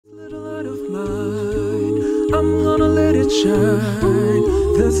shine.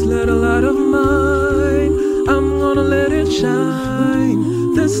 This little light of mine, I'm gonna let it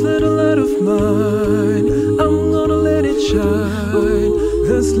shine. This little light of mine, I'm gonna let it shine.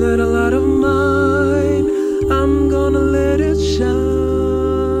 This little light of mine, I'm gonna let it shine.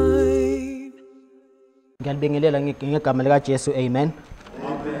 Ngiyalibingelela ngegama lika Jesu. Amen.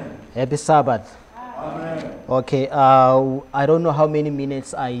 Amen. Happy Sabbath. Amen. Okay, I don't know how many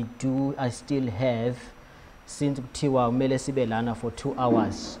minutes I still have since kuthiwa kumele sibe lana for 2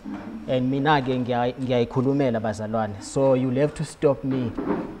 hours, and mina ke ngiyayikhulumela bazalwane, so you'll have to stop me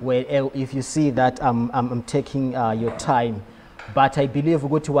if you see that I'm taking your time. But I believe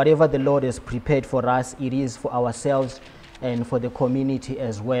whatever the Lord has prepared for us, it is for ourselves and for the community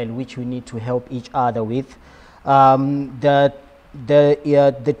as well, which we need to help each other with. The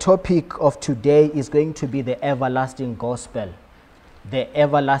topic of today is going to be the everlasting gospel. The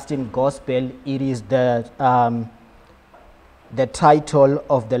everlasting gospel, it is the title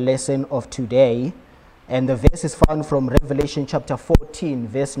of the lesson of today, and the verse is found from Revelation chapter 14,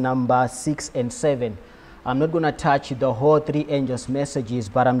 verse number 6 and 7. I'm not going to touch the whole 3 angels' messages,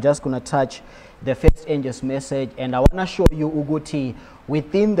 but I'm just going to touch the first angel's message, and I want to show you Uguti.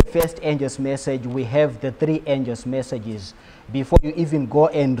 Within the first angel's message, we have the 3 angels' messages. Before you even go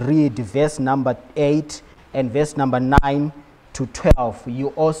and read verse number 8 and verse number 9 to 12, you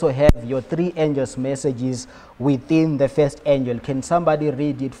also have your 3 angels' messages within the first angel. Can somebody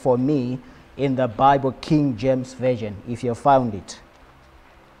read it for me in the Bible King James Version, if you found it?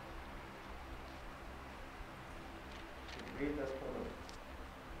 Read as follows.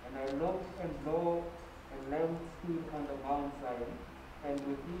 And I looked, and lo, a lamb stood on the Mount Zion, and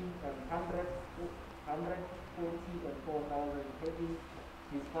with him 144,000 having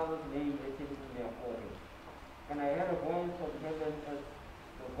his father's name written in their foreheads. And I heard a voice from heaven as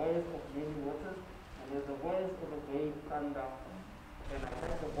the voice of many waters, and as the voice of a great thunder. And I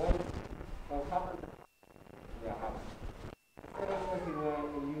heard the voice of harpers in their hearts, saying as it were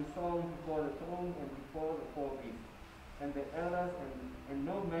a new song before the throne and before the 4 beasts, and the elders, and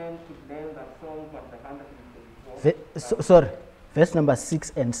no man could learn that song but the 144. Sorry, verse number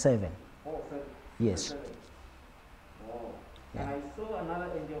 6 and 7. Oh, sorry. Yes. Oh. Yeah. And I saw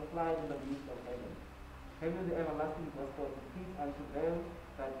another angel fly in the midst of heaven, having the everlasting gospel to preach unto them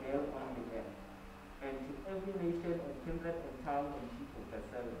that dwell on the earth, and to every nation and kindred and tongue and people. Verse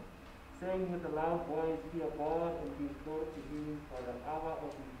 7. Saying with a loud voice, Fear God and give glory to him, for the hour of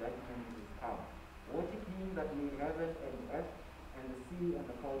his judgment is come. Worship him that made heaven and earth and the sea and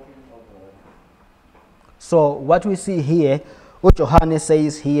the fountains of the water. So what we see here, what Johannes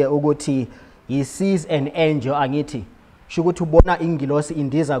says here, Uguti, he sees an angel, angithi. Shukuthi ubona ingilosi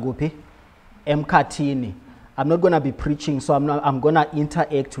indiza kuphi? Emkhathini. I'm not going to be preaching, so I'm going to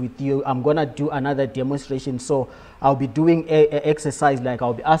interact with you. I'm going to do another demonstration. So I'll be doing an exercise, like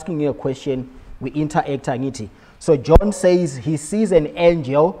I'll be asking you a question, we interact, angithi. So John says he sees an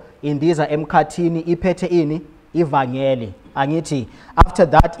angel indiza emkhathini iphethe ini? Ivangeli. Angithi. After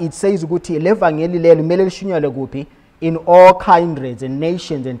that it says ukuthi levangeli lelo mele lishunyelwe kuphi? In all kindreds and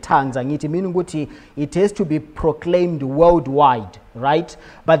nations and tongues, angithi, meaning ukuthi it has to be proclaimed worldwide, right?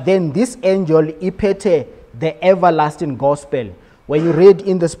 But then this angel iphethe the everlasting gospel. When you read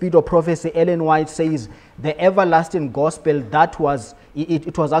in the Spirit of Prophecy, Ellen White says the everlasting gospel, that was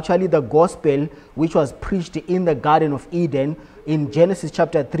it was actually the gospel which was preached in the Garden of Eden in Genesis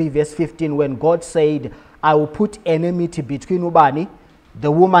chapter 3 verse 15, when God said, I will put enmity between ubani,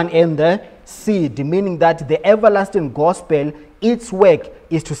 the woman and the seed, meaning that the everlasting gospel, its work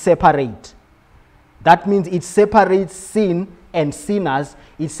is to separate. That means it separates sin and sinners.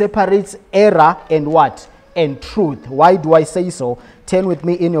 It separates error and what? And truth. Why do I say so? Turn with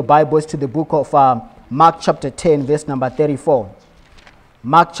me in your Bibles to the book of Mark chapter 10 verse number 34.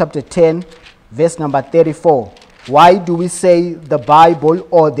 Mark chapter 10 verse number 34. Why do we say the Bible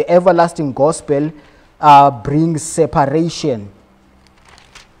or the everlasting gospel brings separation?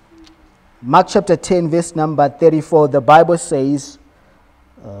 Mark chapter 10 verse number 34, the Bible says,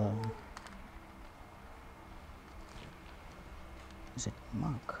 is it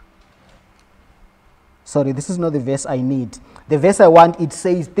Mark? Sorry, this is not the verse I need. The verse I want, it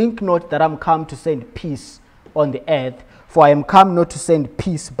says, think not that I'm come to send peace on the earth, for I am come not to send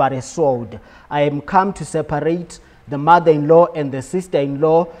peace but a sword. I am come to separate the mother-in-law and the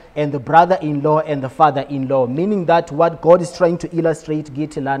sister-in-law and the brother-in-law and the father-in-law. Meaning that what God is trying to illustrate,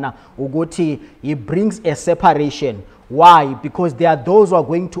 Gitilana, Uguti, he brings a separation. Why? Because there are those who are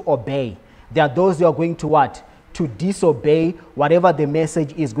going to obey. There are those who are going to what? To disobey whatever the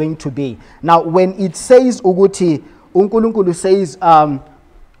message is going to be. Now, when it says, Uguti, Unkulunkulu says,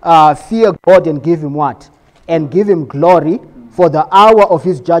 fear God and give him what? and give him glory, for the hour of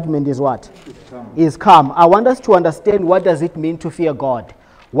his judgment is what? Is come. I want us to understand, what does it mean to fear God?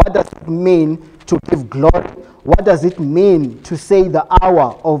 What does it mean to give glory? What does it mean to say the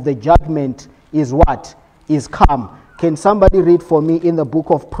hour of the judgment is what? Is come. Can somebody read for me in the book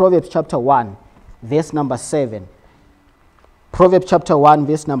of Proverbs chapter 1, verse number 7? Proverbs chapter 1,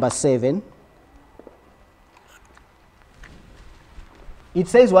 verse number 7. It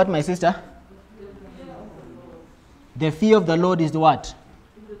says what, my sister? The fear of the Lord is the what?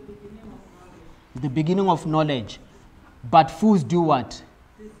 The beginning of knowledge. But fools do what?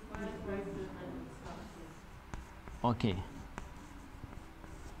 Okay.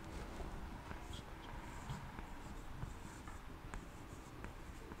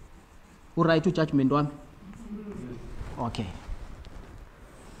 Right to judgment one? Okay.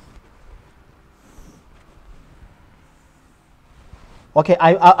 Okay,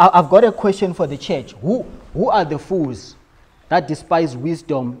 I've got a question for the church. Who are the fools that despise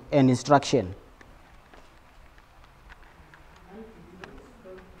wisdom and instruction?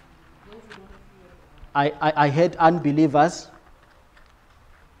 I heard unbelievers.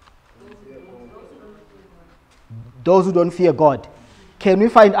 Those who don't fear God. Can we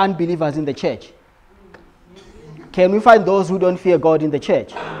find unbelievers in the church? Can we find those who don't fear God in the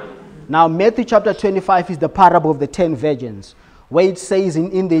church? Now, Matthew chapter 25 is the parable of the 10 virgins, where it says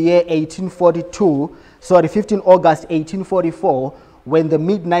in the year 15 August 1844, when the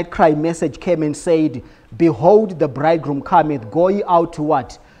midnight cry message came and said, "Behold, the bridegroom cometh, go ye out to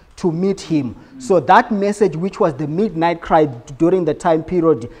what? To meet him." So that message, which was the midnight cry during the time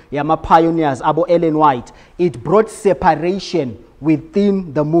period, Yama pioneers, Abo Ellen White, it brought separation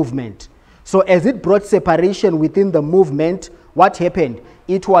within the movement. So as it brought separation within the movement, what happened?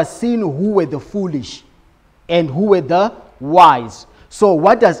 It was seen who were the foolish and who were the wise. So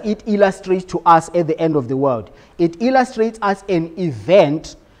what does it illustrate to us at the end of the world? It illustrates us an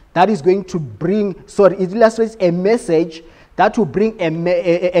event that is going to bring, it illustrates a message that will bring an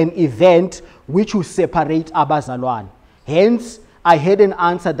event which will separate abazalwane. Hence, I had an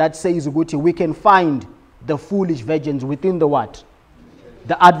answer that says, we can find the foolish virgins within the what?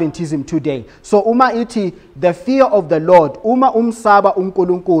 The Adventism today. So uma iti, the fear of the Lord, uma umsaba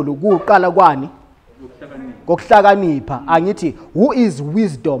unkulunkulu, kuqala kwani? Kokuhlakanipha. Angithi, who is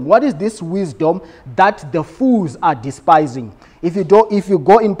wisdom? What is this wisdom that the fools are despising? If you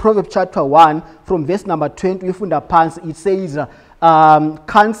go in Proverbs chapter 1, from verse number 20, it says,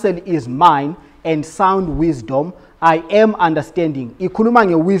 counsel is mine and sound wisdom. I am understanding.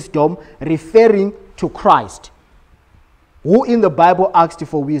 Ikhuluma wisdom referring to Christ. Who in the Bible asked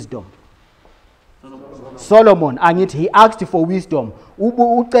for wisdom? Solomon. And he asked for wisdom.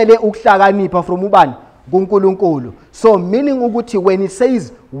 Ucele ukuhlakanipha from ubani? kuNkulunkulu. So meaning ukuthi when it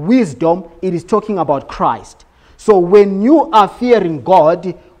says wisdom, it is talking about Christ. So when you are fearing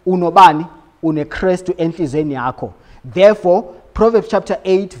God, unobani uneKristu enhlizweni yakho. Therefore, Proverbs chapter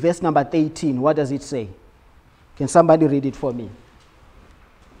 8 verse number 18, what does it say? Can somebody read it for me?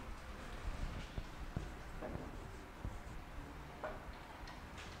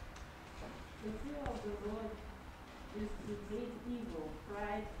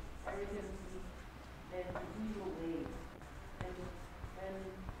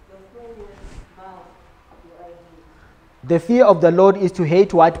 The fear of the Lord is to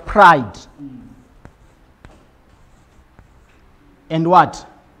hate what? Pride. And what?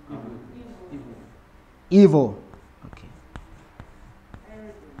 Evil. Okay.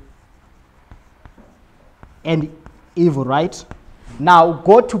 And evil, right? Now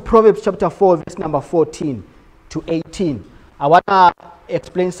go to Proverbs chapter 4, verse number 14 to 18. I want to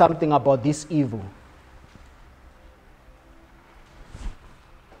explain something about this evil.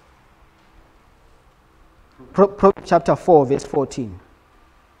 Proverbs chapter 4, verse 14.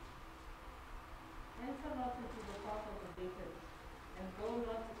 Enter not into the path of the wicked, and go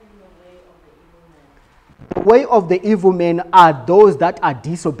not in the way of the evil man. The way of the evil men are those that are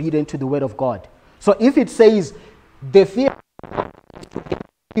disobedient to the word of God. So if it says the fear of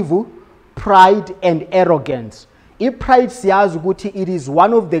evil, pride and arrogance. If pride siyazi ukuthi it is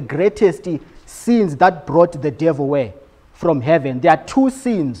one of the greatest sins that brought the devil away from heaven. There are two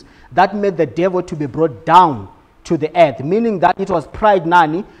sins that made the devil to be brought down to the earth, meaning that it was pride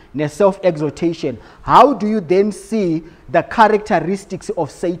nani and self-exaltation. How do you then see the characteristics of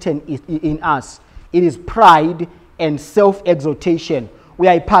Satan in us? It is pride and self-exaltation.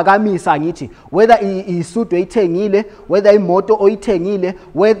 Uyayiphakamisa ngithi whether isudu oyithengile, whether imoto oyithengile,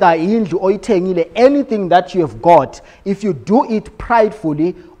 whether indlu oyithengile, anything that you have got, if you do it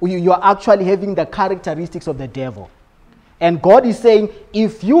pridefully, you are actually having the characteristics of the devil. And God is saying,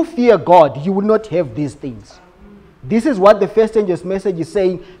 if you fear God, you will not have these things. This is what the first angel's message is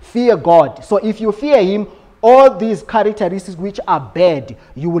saying, fear God. So if you fear him, all these characteristics which are bad,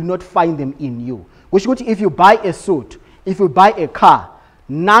 you will not find them in you. Which means if you buy a suit, if you buy a car,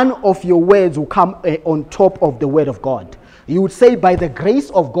 none of your words will come on top of the word of God. You would say, by the grace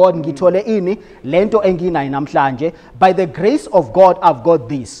of God, ngithole ini lento enginayo namhlanje. By the grace of God, I've got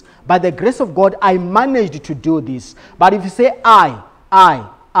this. By the grace of God, I managed to do this. But if you say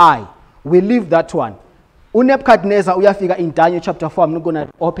I, we leave that one. uNebukadnezar uyafika in Daniel chapter 4. I'm not going to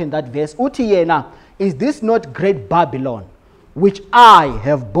open that verse. Uthi yena, is this not great Babylon, which I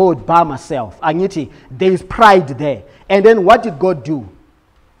have bought by myself? Angithi, there is pride there. And then what did God do?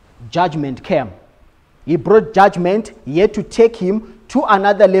 Judgment came. He brought judgment, yet to take him to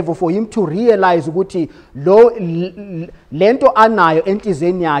another level, for him to realize ukuthi lento anayo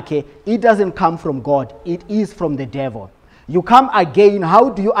enhlizweni yakhe, it doesn't come from God, it is from the devil. You come again, how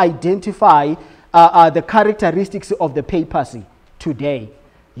do you identify the characteristics of the papacy today?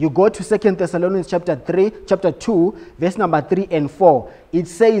 You go to 2 Thessalonians chapter 2, verse number 3 and 4. It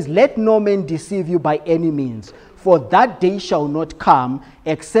says, let no man deceive you by any means, for that day shall not come,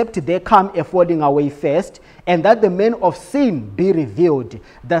 except there come a falling away first, and that the man of sin be revealed,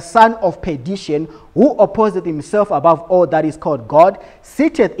 the son of perdition, who opposeth himself above all that is called God,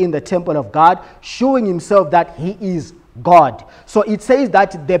 sitteth in the temple of God, showing himself that he is God. So it says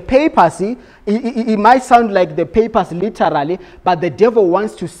that the papacy, it might sound like the papacy literally, but the devil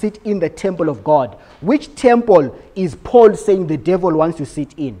wants to sit in the temple of God. Which temple is Paul saying the devil wants to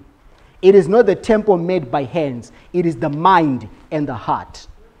sit in? It is not the temple made by hands. It is the mind and the heart.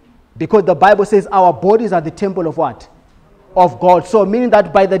 Because the Bible says our bodies are the temple of what? Of God. So meaning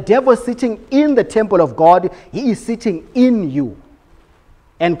that by the devil sitting in the temple of God, he is sitting in you.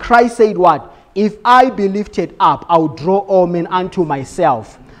 And Christ said what? If I be lifted up, I will draw all men unto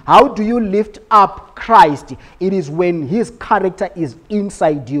myself. How do you lift up Christ? It is when his character is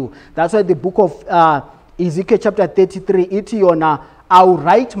inside you. That's why the book of Ezekiel chapter 33, itiyona, I'll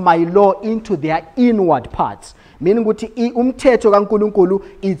write my law into their inward parts. Meaning umthetho kaNkulunkulu,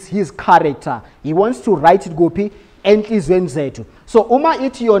 it's his character. He wants to write it gopi enhlizweni zethu. So uma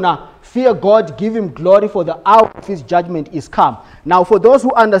itiyona, fear God, give him glory, for the hour of his judgment is come. Now for those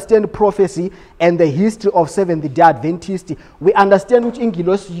who understand prophecy and the history of Seventh-day Adventist, we understand which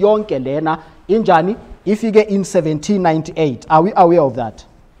ingilosi yonke lena injani ifike in 1798. Are we aware of that?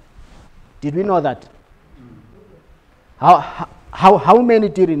 Did we know that? How many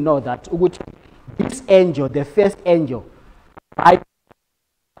didn't know that? This angel, the first angel, right?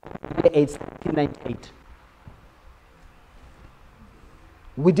 1798.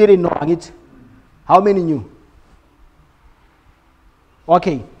 We didn't know it. How many knew?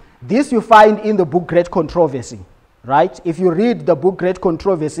 Okay, this you find in the book Great Controversy, right? If you read the book Great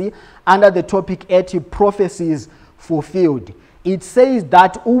Controversy under the topic 80 prophecies fulfilled, it says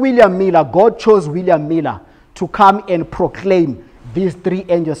that William Miller, God chose William Miller to come and proclaim these three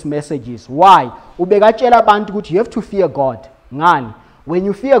angels' messages. Why? Ubekatshela abantu ukuthi you have to fear God. Ngani? When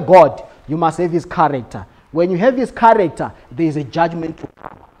you fear God, you must have his character. When you have his character, there is a judgment to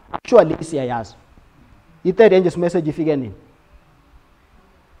come. Actually, siyayazi. The third angel's message ifike nini?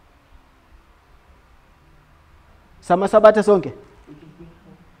 Sama Sabata sonke?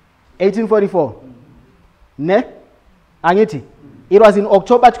 1844. Ne? Angithi? It was in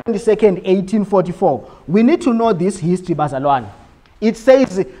October 22nd, 1844. We need to know this history, bazalwane. It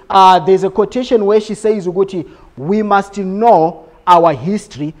says, there's a quotation where she says, Uguti, we must know our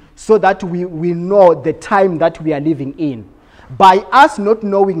history so that we know the time that we are living in. By us not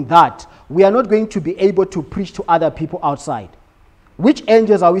knowing that, we are not going to be able to preach to other people outside. Which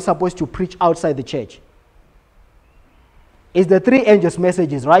angels are we supposed to preach outside the church? It's the three angels'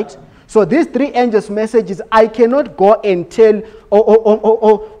 messages, right? So these three angels' messages, I cannot go and tell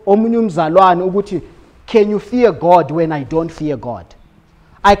Uguti, can you fear God when I don't fear God?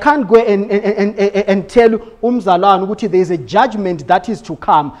 I can't go and tell Umzalan Uguti there is a judgment that is to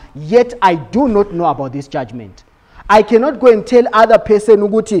come, yet I do not know about this judgment. I cannot go and tell other person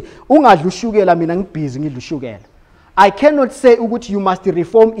Uguti ungadlushukela mina ngibhizi ngidlushukela. I cannot say Uguti you must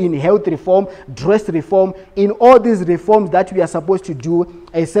reform in health reform, dress reform, in all these reforms that we are supposed to do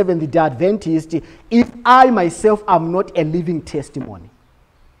as Seventh-day Adventist, if I myself am not a living testimony.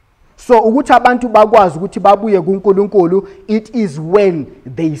 So ukuthi abantu bakwazi ukuthi babuye kuNkulunkulu, it is when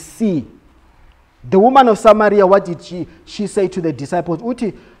they see. The woman of Samaria, what did she say to the disciples?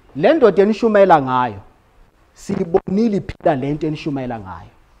 Uthi le ndoda enishumayela ngayo sibonile iphila le nto enishumayela ngayo.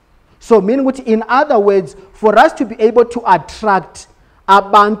 So meaning ukuthi, in other words, for us to be able to attract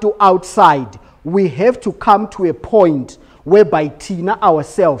abantu outside, we have to come to a point whereby tina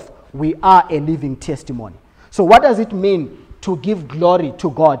ourselves, we are a living testimony. So what does it mean to give glory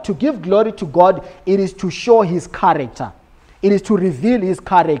to God? To give glory to God, it is to show his character. It is to reveal his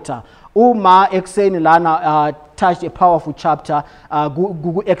character. Uma Exeni Lana touched a powerful chapter,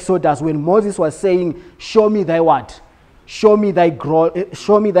 Exodus, when Moses was saying, show me thy what? Show me thy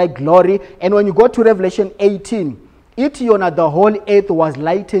glory. And when you go to Revelation 18, Itiona, the whole earth was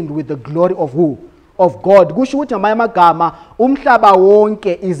lightened with the glory of who? Of God. Kusho ukuthi ngamanye amagama umhlaba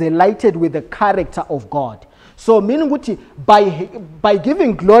wonke is lighted with the character of God. So meaning ukuthi by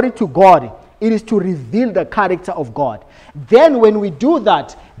giving glory to God, it is to reveal the character of God. Then when we do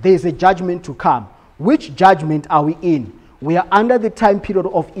that, there is a judgment to come. Which judgment are we in? We are under the time period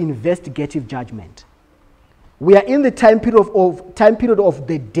of investigative judgment. We are in the time period of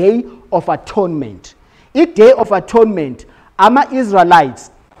the Day of Atonement. In Day of Atonement,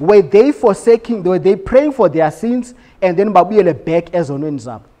 Israelites, were they praying for their sins and then babuyele back as on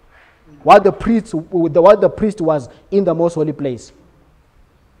zabo? While the priest was in the most holy place.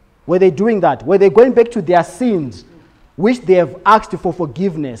 Were they doing that? Were they going back to their sins, which they have asked for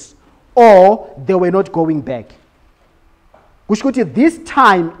forgiveness, or they were not going back? This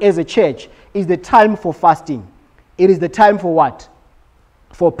time as a church is the time for fasting. It is the time for what?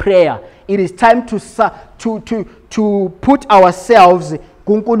 For prayer. It is time to put ourselves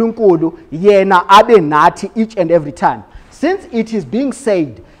kunkulunkulu yena abe nathi each and every time. Since it is being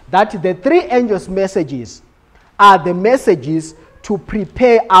said that the three angels' messages are the messages to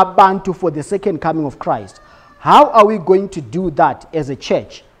prepare abantu for the second coming of Christ. How are we going to do that as a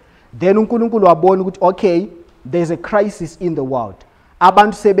church? Then uNkulunkulu wabona ukuthi okay, there's a crisis in the world.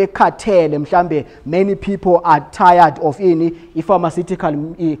 Abantu sebekhathele mhlambe, many people are tired of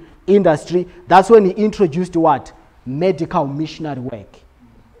pharmaceutical industry. That's when he introduced what? Medical missionary work.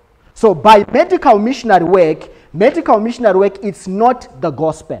 So by medical missionary work, it's not the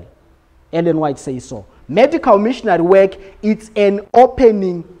gospel. Ellen White says so. Medical missionary work, it's an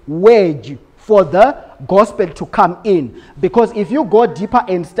opening wedge for the gospel to come in. Because if you go deeper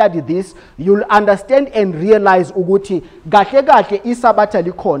and study this, you'll understand and realize ukuthi kahle kahle isabatha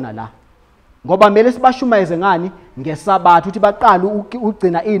likhona la. Ngoba mele sibashumayeze ngani ngesabatha uthi baqala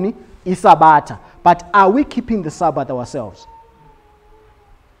ugcina ini isabatha. But are we keeping the Sabbath ourselves?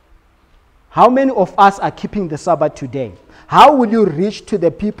 How many of us are keeping the Sabbath today? How will you reach to the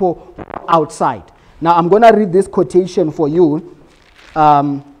people outside? Now I'm going to read this quotation for you.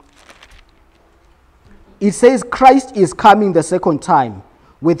 It says, Christ is coming the second time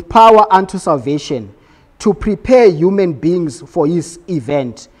with power unto salvation to prepare human beings for his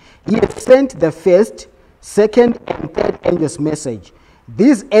event. He has sent the first, second, and third angels' message.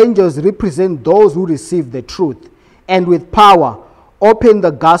 These angels represent those who receive the truth and with power open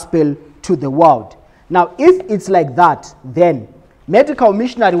the gospel to the world. Now, if it's like that, then medical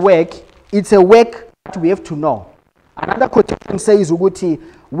missionary work, it's a work that we have to know. Another quotation says, Uguti,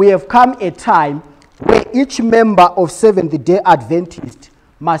 we have come a time where each member of Seventh-day Adventist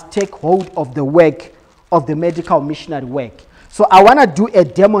must take hold of the work of the medical missionary work. So I want to do a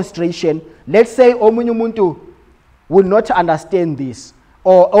demonstration. Let's say omunye umuntu will not understand this,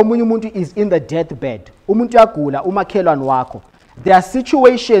 or omunye umuntu is in the deathbed. Umuntu yagula, umakhelwane wakho. There are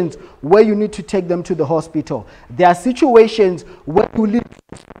situations where you need to take them to the hospital. There are situations where you need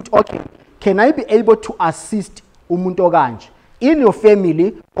to, okay, can I be able to assist umuntu okanje in your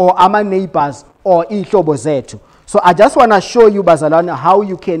family or ama neighbors or ihlobo zethu? So I just want to show you, bazalwane, how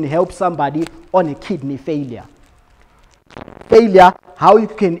you can help somebody on a kidney failure. How you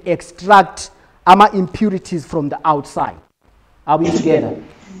can extract ama impurities from the outside. Are we together?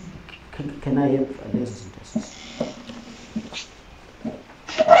 Can I help?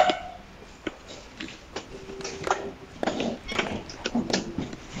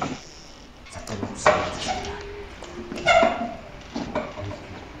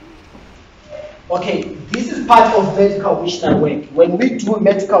 Okay, this is part of medical missionary work. When we do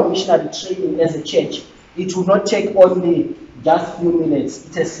medical missionary training as a church, it will not take only just few minutes.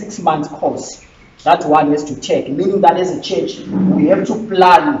 It's a 6-month course that one has to take, meaning that as a church, we have to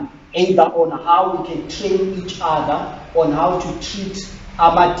plan either on how we can train each other on how to treat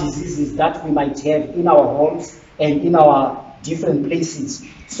other diseases that we might have in our homes and in our different places.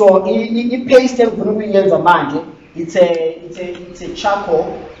 So it's a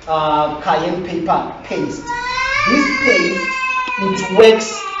charcoal cayenne pepper paste. This paste, it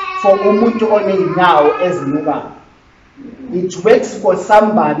works for umuntu one now as nuga. It works for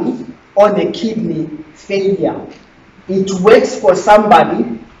somebody on a kidney failure. It works for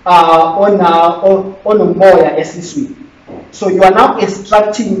somebody on a moya esiswi. So you are now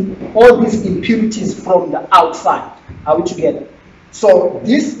extracting all these impurities from the outside. Are we together? So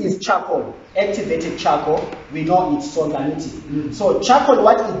this is charcoal, activated charcoal. We know it's solidity. So charcoal,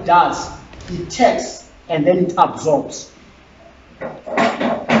 what it does, it takes and then it absorbs.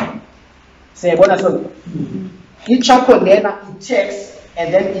 Say, each charcoal then it takes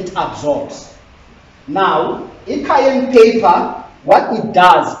and then it absorbs. Now, in cayenne paper, what it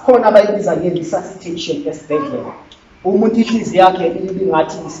does, khona bayibiza nge-resuscitation esibhedlela. Umuntu ihliziyo yakhe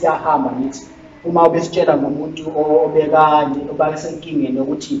ibingathi isiyahamba ngithi uma ubesitshela ngomuntu obekade obasenkingeni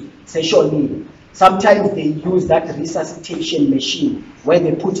ukuthi seshonile. Sometimes they use that resuscitation machine where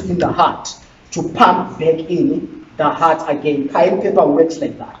they put in the heart to pump back in the heart again. Cayenne paper works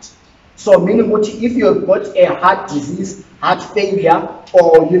like that. So meaning what if you've got a heart disease, heart failure,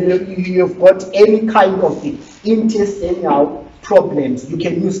 or you've got any kind of intestinal problems, you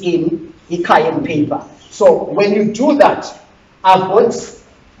can use any cayenne paper. So when you do that, I've got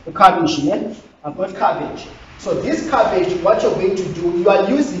cabbage, yeah? I've got cabbage. So this cabbage, what you're going to do, you are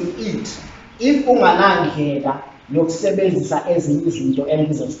using it. If unganangela yokusebenzisa ezinye izinto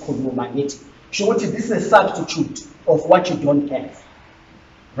engizozikhuluma ngithi shukuthi this is a substitute of what you don't have.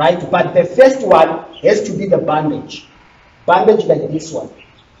 Right? But the first one has to be the bandage. Bandage like this one.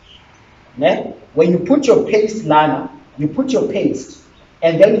 Yeah? When you put your paste liner, you put your paste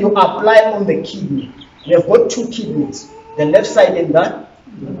and then you apply on the kidney. We have got two kidneys, the left side and the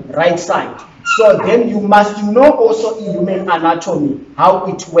right side. So then you must know also in human anatomy how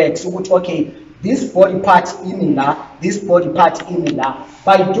it works. So okay, this body part in there, this body part in there.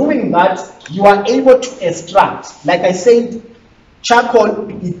 By doing that, you are able to extract. Like I said, charcoal,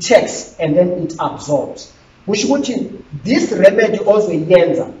 it takes and then it absorbs. Which this remedy also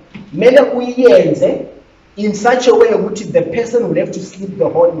yenza. Mele uyenze in such a way that the person will have to sleep the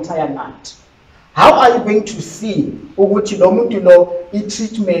whole entire night. How are you going to see ukuthi lo muntu lo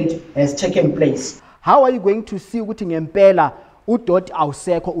treatment has taken place? How are you going to see ukuthi ngempela udoti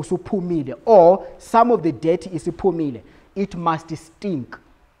awusekho usuphumile or some of the dirt isiphumile? It must stink.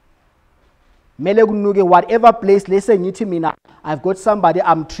 Mele kunuke whatever place, let's say ngithi mina I've got somebody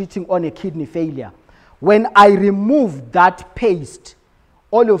I'm treating on a kidney failure. When I remove that paste,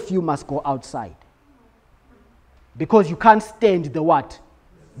 all of you must go outside. Because you can't stand the what?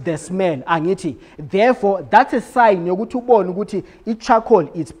 The smell. Angithi. Therefore, that's a sign yokuthi ubone ukuthi i-charcoal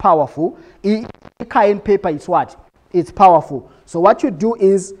is powerful. I-cayenne paper is what? It's powerful. So what you do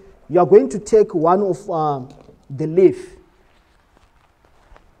is you are going to take one of the leaf.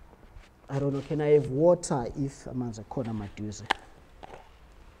 I don't know, can I have water if amanzi akhona maduze?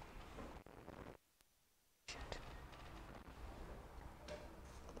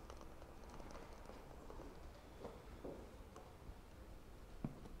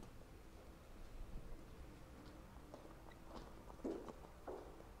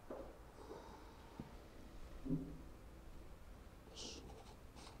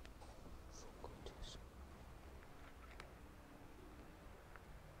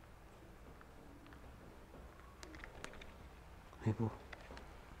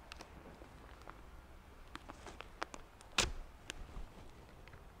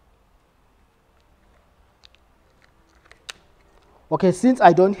 Okay, since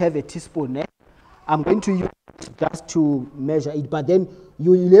I don't have a teaspoon, I'm going to use it just to measure it, but then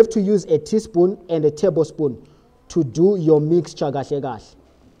you will have to use a teaspoon and a tablespoon to do your mixture. Okay,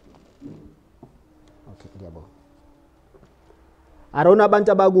 I don't know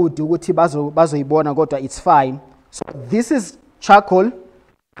abantu abakude ukuthi bazoyibona kodwa it's fine. So this is charcoal,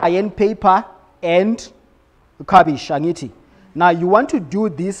 cayenne paper and cabbage angithi. Now you want to do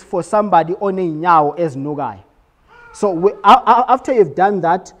this for somebody oneinyawo ezinukayo. So after you've done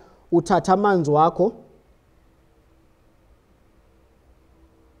that, uthatha amanzi wakho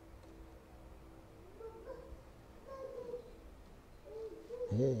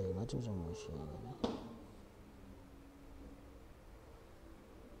ngathi uzomoshela.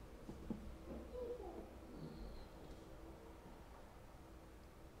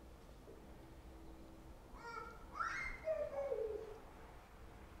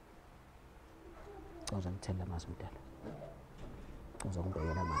 Uzangithela amanzi mdala.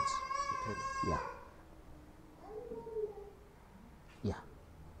 Uzongibekela amanzi. Yeah. Yeah.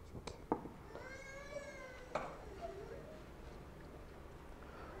 Okay.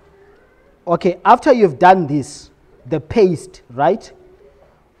 Okay, after you've done this, the paste, right?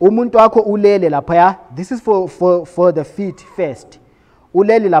 Umuntu wakho ulele lapha. This is for the feet first.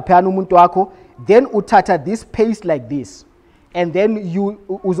 Ulele lapha umuntu wakho, then uthatha this paste like this. And then you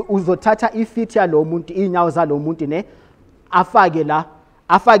uzothatha ifit yalo muntu inyawo zalo muntu ne afake la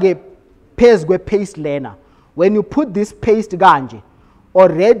afake phezu kwe paste lena. When you put this paste kanje,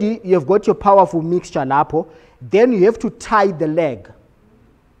 already you've got your powerful mixture lapho, then you have to tie the leg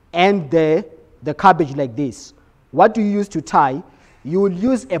and the cabbage like this. What do you use to tie? You will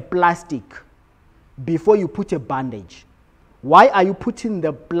use a plastic before you put a bandage. Why are you putting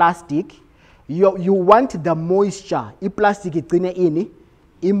the plastic? You want the moisture. I plastic igcine ini,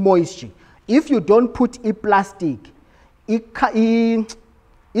 I moisture. If you don't put I plastic, I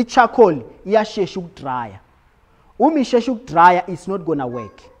charcoal iyashesha ukudrya. Ishesha ukudrya, it's not gonna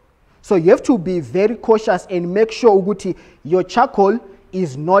work. So you have to be very cautious and make sure ukuthi your charcoal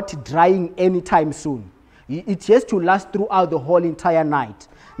is not drying anytime soon. It has to last throughout the whole entire night.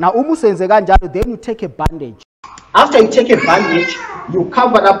 Now, then you take a bandage. After you take a bandage, you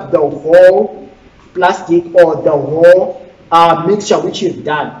cover up the whole plastic or the whole mixture which you've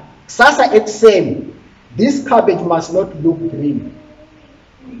done. Sasa exam, this cabbage must not look green.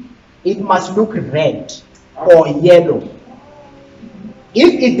 It must look red or yellow.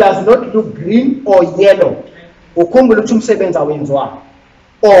 If it does not look green or yellow,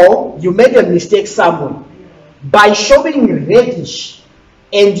 or you made a mistake somewhere, by showing reddish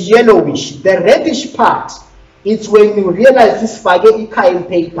and yellowish, the reddish part, it's when you realize this spaghetti kind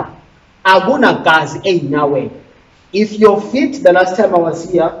paper. Aguna gas ain't nowhere. If your feet, the last time I was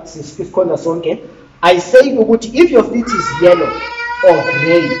here, I say if your feet is yellow or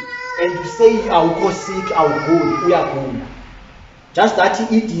gray, and you say I'll go sick, I'll go, we are going. Just that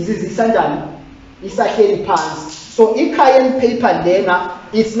it is a hairy pants. So cayenne paper then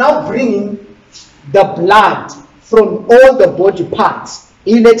it's now bringing the blood from all the body parts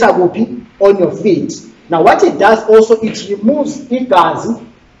in on your feet. Now what it does also, it removes the gas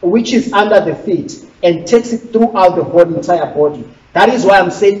which is under the feet and takes it throughout the whole entire body. That is why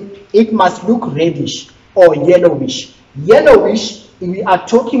I'm saying it must look reddish or yellowish. Yellowish, we are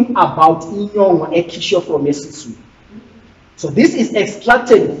talking about inyongo ekisho from esisu. So this is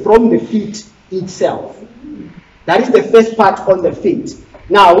extracted from the feet itself. That is the first part on the feet.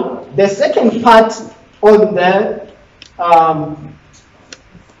 Now, the second part on the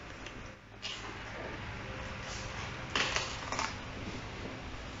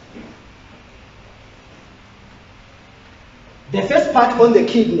first part on the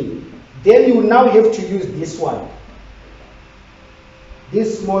kidney, then you now have to use this one.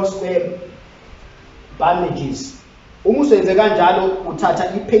 These small square bandages. Umusenze kanjalo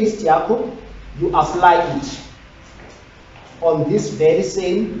uthatha i-paste yakho, you apply it on this very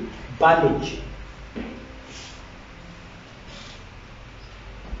same bandage.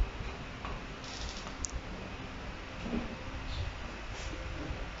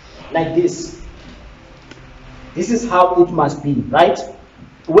 Like this. This is how it must be, right?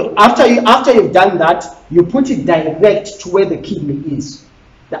 After you've done that, you put it direct to where the kidney is.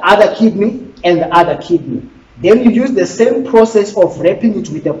 The other kidney and the other kidney. Then you use the same process of wrapping it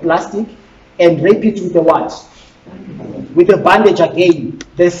with the plastic and wrap it with the what? With the bandage again.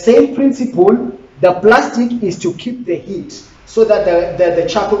 The same principle. The plastic is to keep the heat so that the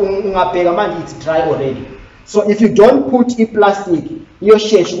charcoal it's dry already. So if you don't put a plastic, your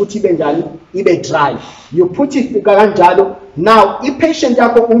shesh ibe dry. You put it kanjalo. Now, if patient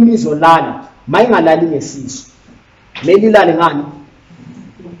yako umizolala, mayingalali ngesisu. Melilale ngani?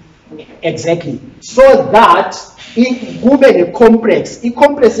 Exactly. So that if kube a complex,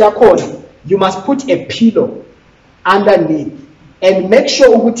 you must put a pillow underneath and make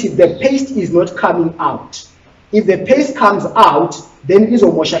sure the paste is not coming out. If the paste comes out, then it is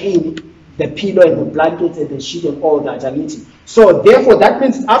the pillow and the blankets and the sheet and all that. So therefore, that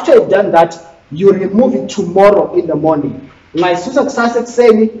means after you've done that, you remove it tomorrow in the morning. Again,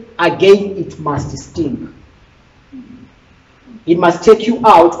 it must stink. It must take you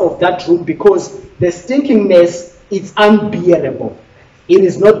out of that room because the stinkiness is unbearable. It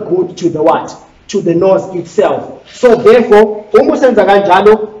is not good to the what? To the nose itself. So therefore,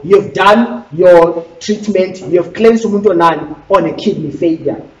 you've done your treatment, you've cleansed on a kidney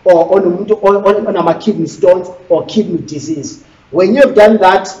failure or on a kidney stones or kidney disease. When you've done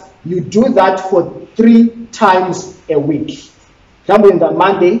that, you do that for 3 times a week. On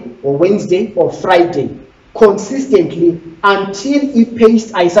Monday or Wednesday or Friday. Consistently until it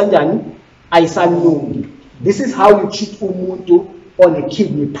paste aisanungi. This is how you treat umuntu on a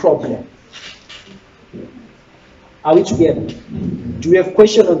kidney problem. Are we together? Do you have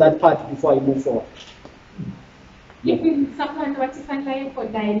question on that part before I move forward? Yeah. If someone wants to find for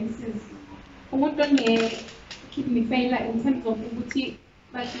dialysis, umuntu one kidney failure in terms of ukuthi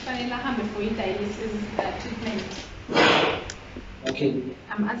bafanele ahambe for dialysis treatment. Okay.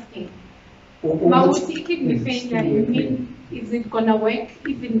 I'm asking. Mawuthi kidney failure, you mean, is it gonna work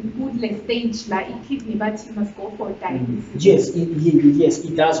even kule stage like kidney, but you must go for dialysis? Yes, yes,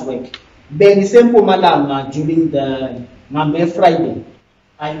 it does work. Mpumalanga during the Friday.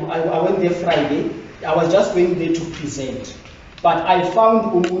 I went there Friday. I was just going there to present. But I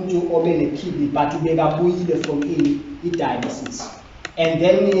found umuntu obene kidney, but ubekabuyile from dialysis. And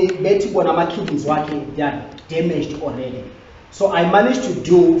then bethi bona ama kidneys wakhe they are damaged already. So I managed to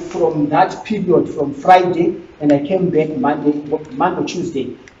do from that period, from Friday, and I came back Monday,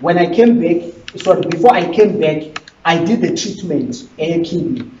 Tuesday. When I came back, sorry, before I came back, I did the treatment, a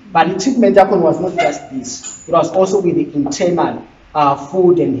kidney. But the treatment was not just this. It was also with the internal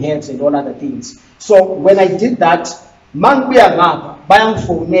food and herbs and all other things. So when I did that, manguya ngapha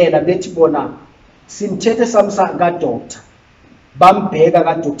bayangifonela bethi bona simthethe samsanga doctor. Bambheka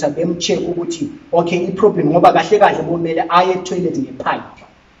ka doctor bemcheck ukuthi okay iproblem ngoba kahle kahle bomele aye toilet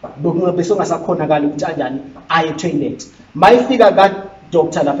ngepipe bese ungasakhonakala ukuthi kanjani aye toilet mayifika ka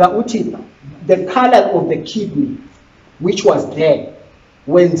doctor lapha uthi the color of the kidney which was there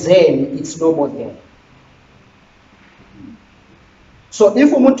when then it's no more there. So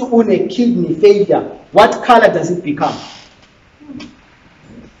if umuntu une kidney failure, what color does it become?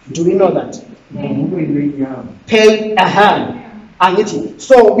 Do we know that? Pale. Angithi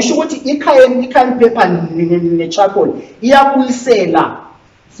so bisho ukuthi ikhayeni paper ne charcoal iyabuyisela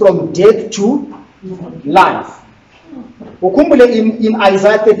from death to life. Ukhumbule in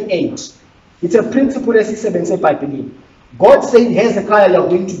Isaiah 38, it's a principle esisebenzise eBhayibhelini. God said Hezekiah, you are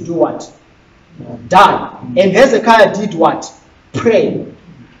going to do what? Die. And Hezekiah did what? Pray.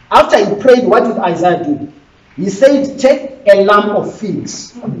 After he prayed, what did Isaiah do? He said, take a lump of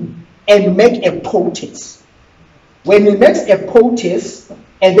figs and make a poultice. When he makes a poultice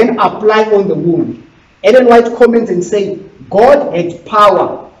and then apply on the wound, Ellen White comments and say, God had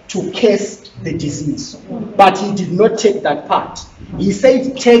power to curse the disease, but he did not take that part. He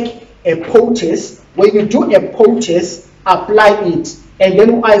said, take a poultice. When you do a poultice, apply it, and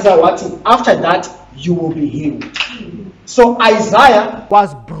then Isaiah, what? After that, you will be healed. So Isaiah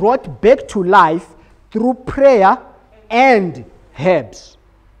was brought back to life through prayer and herbs.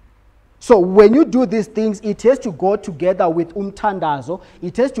 So when you do these things, it has to go together with umthandazo.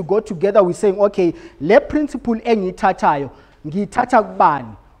 It has to go together with saying, okay, le principle engiyithathayo ngiyithatha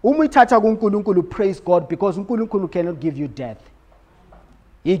kubani? Uma uyithatha kuNkulunkulu, praise God, because uNkulunkulu cannot give you death.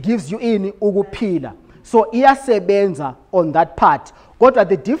 He gives you ukuphila. So iyasebenza on that part. Kodwa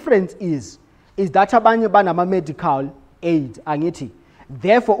the difference is that abanye banama medical aid angithi.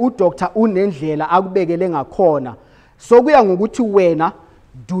 Therefore udoctor unendlela akubekele ngakhona. So kuya ngokuthi wena,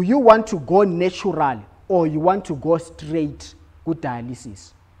 do you want to go natural or you want to go straight ku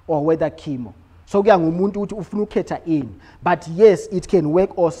dialysis or whether chemo? So kuya ngumuntu ukuthi ufuna ukhetha ini. But yes, it can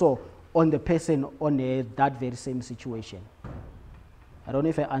work also on the person on that very same situation. I don't know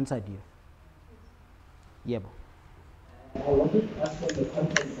if I answered you. Yeah. I wanted to ask what the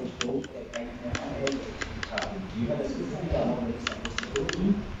content of those do you have a specific amount of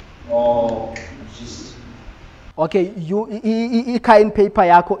responsibility or just? Okay, you kind paper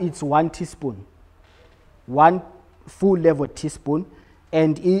yako, it's 1 teaspoon. 1 full level teaspoon.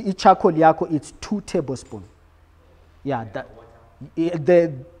 And charcoal yako, it's 2 tablespoons. Yeah,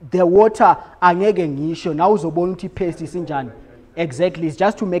 the water angeke ngisho na uzobona ukuthi paste isinjani. Exactly, it's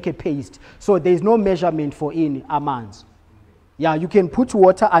just to make a paste. So there is no measurement for any amounts. Yeah, you can put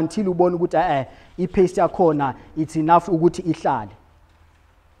water until ubone ukuthi ipaste yakhona it's enough ukuthi ihlale.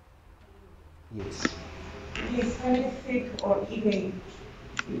 Yes. Is very thick or even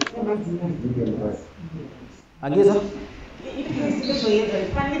Angeza?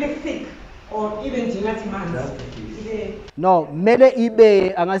 thick or even No, mele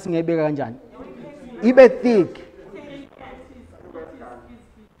ibe angasi ngiyibeka kanjani? Ibe thick.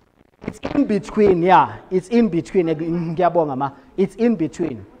 It's in between, yeah. It's in between. It's in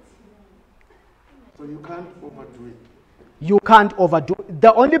between. So you can't overdo it. You can't overdo it.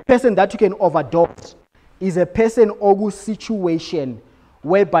 The only person that you can overdose is a person or situation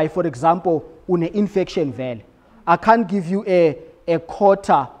whereby, for example, une infection vele. I can't give you a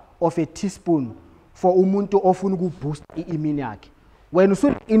quarter of a teaspoon for umuntu ofuna ukuboost immune yakhe. When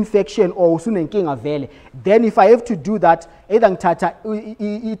usune infection or usune nkinga vele, then if I have to do that, either ngithatha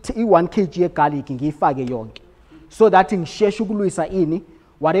i1 kg garlic ngiyifake yonke, so that ngisheshe ukulwisa ini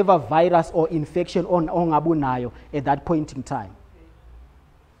whatever virus or infection ongabunayo at that point in time.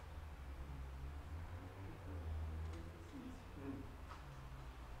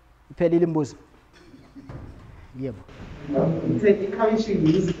 Iphelile imbuzo. Yebo. How you should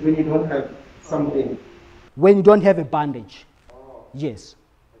use it when you don't have something? When you don't have a bandage. Yes.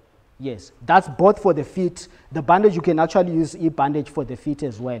 Yes, that's both for the feet. The bandage, you can actually use a bandage for the feet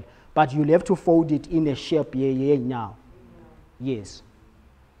as well. But you'll have to fold it in a shape now. Yes.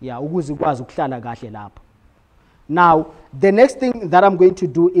 Yeah, ukuze ukwazi ukuhlala kahle lapha. Now, the next thing that I'm going to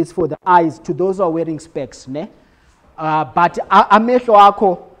do is for the eyes, to those who are wearing specs. Ne? But amehlo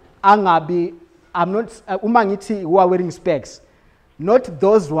akho angabi, I'm not, uma ngithi who are wearing specs, not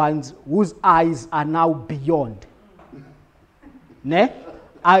those ones whose eyes are now beyond. Ne?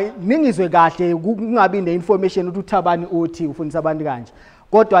 Ningizwe kahle kungabi ne-information ukuthi uthabani uthi ufundisa abantu kanje.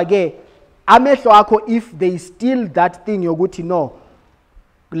 Kodwa ke amehlo akho, if they still that thing yokuthi no,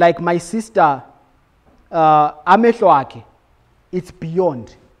 like my sister, amehlo akhe, it's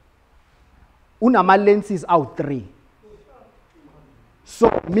beyond. Unama lenses out 3.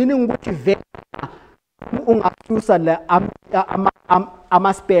 So meaning ukuthi vele ungasusa la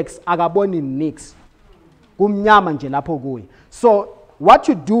ama specs akaboni nix. Kumnyama nje lapho kuye. So what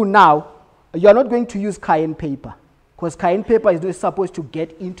you do now, you are not going to use cayenne paper, because cayenne paper is not supposed to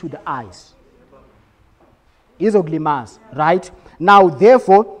get into the eyes. Izoglimas, right? Now,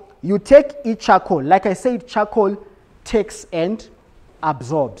 therefore, you take each charcoal. Like I said, charcoal takes and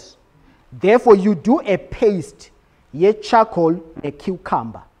absorbs. Therefore, you do a paste, charcoal, a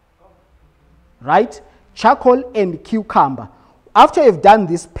cucumber. Right? Charcoal and cucumber. After you've done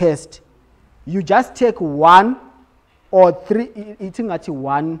this paste, you just take 1 or 3, eating at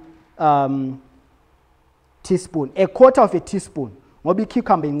 1 teaspoon, a quarter of a teaspoon. Maybe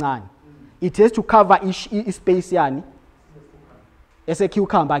cucumber incane. It has to cover each space yani. As a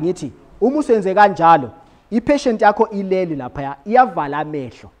cucumber ngithi uma usenze kanjalo ipatient yakho ileli lapha iyavala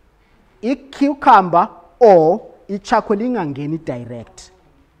amehlo. I-cucumber or i-charcoal ingangeni direct.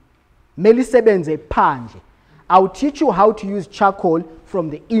 Mele isebenze phandle. I'll teach you how to use charcoal from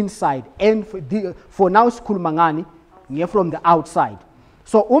the inside, and for now sikhuluma ngani from the outside.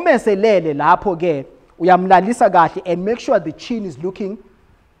 So uma eselele lapho ke uyamlalisa kahle and make sure the chin is looking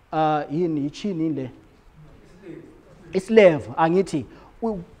yini chin in le islave angithi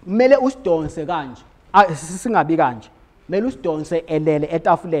kumele usidonse kanje singabi kanje kumele usidonse elele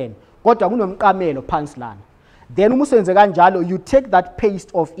etafuleni kodwa kunomqamelo phansi lana. Then uma usenze kanjalo, you take that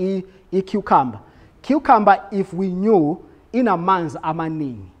paste of cucumber. Cucumber, if we knew, inamanzi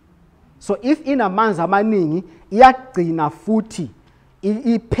amaningi. So if inamanzi amaningi iyagcina futhi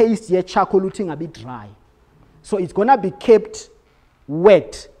i-paste ye-charcoal uthi ingabi dry. So it's gonna be kept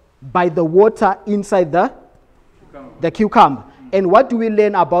wet by the water inside the cucumber. And what do we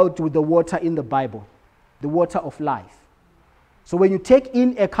learn about with the water in the Bible? The water of life. So when you take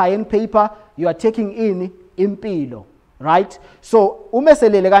in a cayenne paper, you are taking in impilo, right? So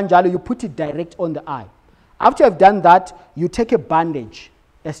umeselele kanjalo, you put it direct on the eye. After you've done that, you take a bandage,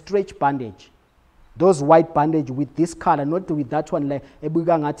 a stretch bandage. Those white bandage with this color, not with that one like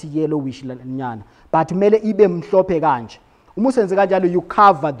ebuka ngathi yellowish nyana, but mele ibe mhlophe kanje. Umusenze kanjalo, you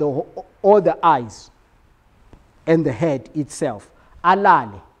cover all the eyes and the head itself.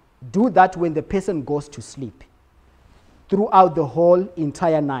 Alale. Do that when the person goes to sleep, throughout the whole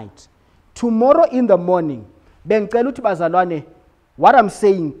entire night. Tomorrow in the morning, bengicela uthi bazalwane, what I'm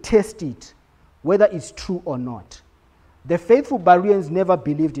saying, test it, whether it's true or not. The faithful Bereans never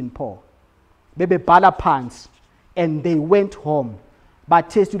believed in Paul. Bebe bhala phansi, and they went home. But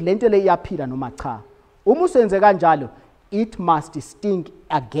test lentele iyaphila noma cha. Uma usenze kanjalo, it must stink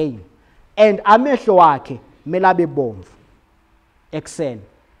again. And amehlo wakhe mele abe bomvu ekuseni.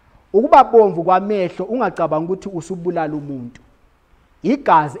 Ukuba bomvu kwamehlo ungacabanga ukuthi usubulala umuntu.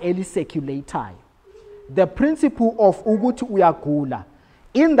 Igazi elicirculatayo. The principle of ukuthi uyagula,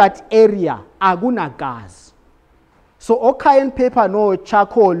 in that area akunagazi. So cayenne paper no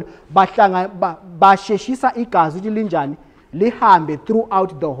charcoal basheshisa igazi ukuthi linjani lihambe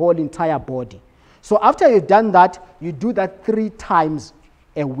throughout the whole entire body. So after you've done that, you do that 3 times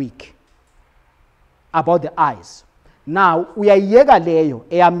a week. About the eyes. Now, uyayiyeka leyo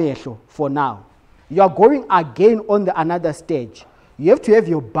eyamehlo for now. You are going again on another stage. You have to have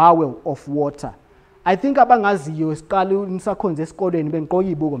your bowel of water. I think abangaziyo siqala nisakhonza esikolweni bengiqoka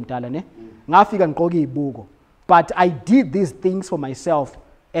ibuko mdala ne. Ngafika ngiqoka ibuko. But I did these things for myself,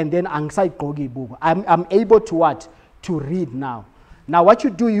 and then angisayigqoka ibuko. I'm able to what? To read now. Now what you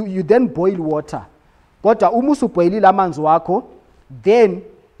do, you then boil water. Kodwa uma usuboilile amanzi wakho, then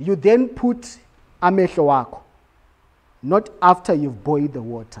you then put amehlo wakho. Not after you've boiled the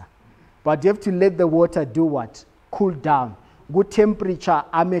water. But you have to let the water do what? Cool down. Good temperature,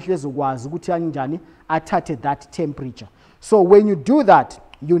 amehlo ezokwazi ukuthi anjani athathe that temperature. So when you do that,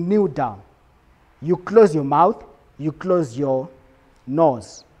 you kneel down. You close your mouth, you close your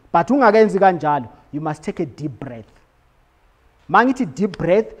nose. But ungakenzi kanjalo, you must take a deep breath. Mangiti deep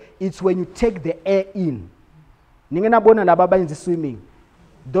breath, it's when you take the air in. Ningenabona laba abenza swimming.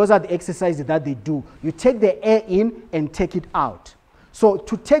 Those are the exercises that they do. You take the air in and take it out. So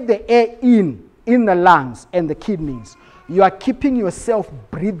to take the air in the lungs and the kidneys, you are keeping yourself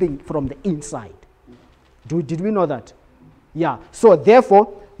breathing from the inside. Did we know that? Yeah. So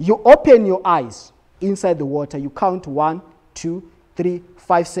therefore, you open your eyes inside the water. You count 1, 2, 3,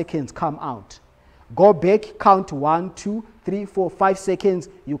 5 seconds, come out. Go back, count 1, 2, 3, 4, 5 seconds,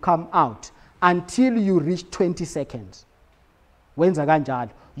 you come out until you reach 20 seconds. Wenza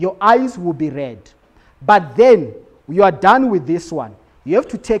kanjalo. Your eyes will be red. But then you are done with this one. You have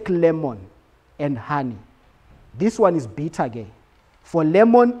to take lemon and honey. This one is bitter again. For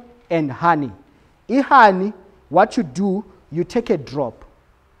lemon and honey. Honey, what you do, you take a drop.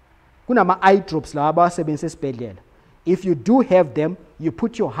 Kunama eye drops la abasebenzisa esibhedlela. If you do have them, you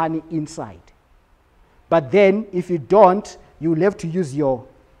put your honey inside. But then, if you don't, you'll have to use your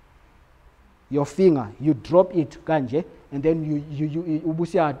finger. You drop it, kanje, and then you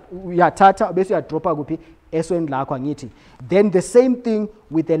uyathatha bese uyadropa kuphi esweni lakho angithi. Then the same thing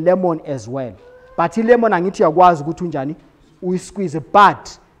with the lemon as well. But lemon angithi yakwazi ukuthi unjani squeeze,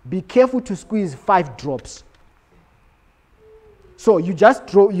 but be careful to squeeze 5 drops. So you just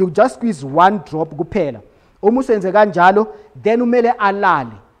squeeze 1 drop kuphela. Uma usenze kanjalo, then umele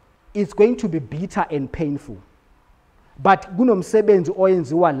alale. It's going to be bitter and painful. But kunomsebenzi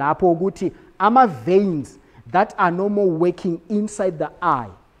oyenziwa lapho ukuthi ama veins that are no more working inside the eye,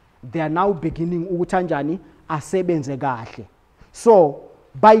 they are now beginning ukuthi asebenze kahle. So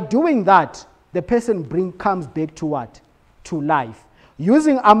by doing that, the person comes back to what? To life.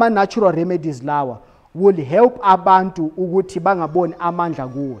 Using ama natural remedies lawa will help abantu ukuthi bangaboni amandla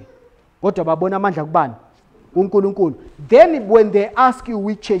kuwe. Kodwa babona amandla kubani? uNkulunkulu. Then when they ask you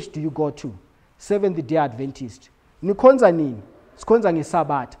which church do you go to, Seventh-day Adventist, nikhonza nini? Sikhonza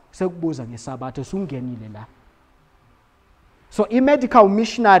ngeSabatha. Sekubuza ngeSabatha sungenile la. So a medical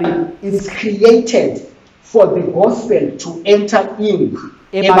missionary is created for the gospel to enter in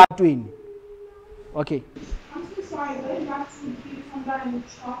ebantwini. Okay. I'm so sorry, going back to the cucumber and the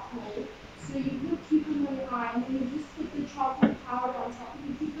chocolate. So you put cucumber in the eye and then you just put the chocolate powder on top of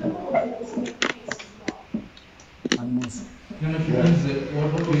the cucumber, or do you also make the paste as well? No, she means that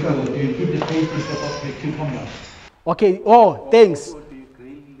what do you put the paste on top of the cucumber? Okay, oh, thanks.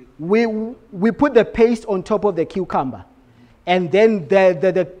 We put the paste on top of the cucumber. And then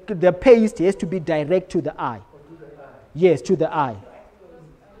the paste has to be direct to the eye. Yes, to the eye.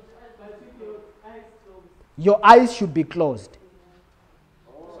 Your eyes should be closed.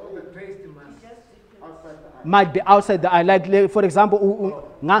 So the paste might be outside the eye. Like for example,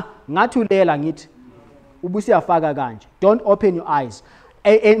 ngatulela ngithi ubusi afaka kanje. Don't open your eyes.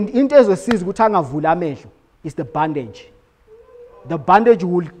 And into ezosiza ukuthi angavula amehlo is the bandage. The bandage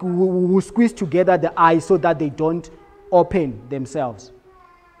will squeeze together the eyes so that they don't open themselves.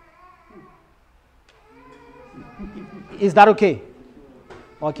 Is that okay?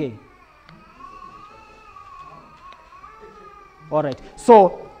 Okay. All right.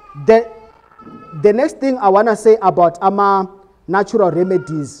 So the next thing I want to say about ama natural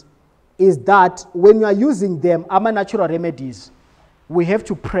remedies is that when you are using them, ama natural remedies, we have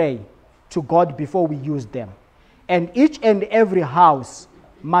to pray to God before we use them. And each and every house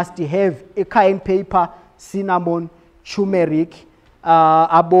must have a cayenne pepper, cinnamon, turmeric,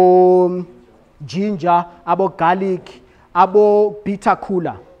 abo ginger, abo garlic, abo bitter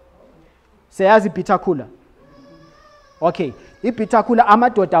cooler. Seyazi bitter cooler? Okay. I-bitter cooler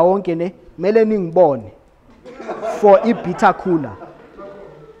amadoda wonke ne mele ningibone for i-bitter cooler.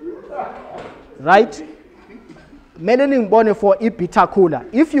 Right? Mele ningibone for i-bitter cooler.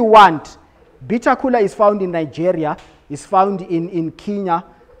 If you want, bitter cooler is found in Nigeria, is found in Kenya,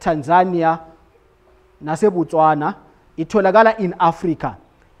 Tanzania, naseBotswana. Itholakala in Africa.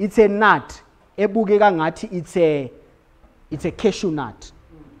 It's a nut. Ebukeka ngathi it's a cashew nut.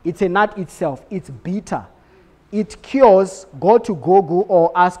 It's a nut itself. It's bitter. It cures. Go to Google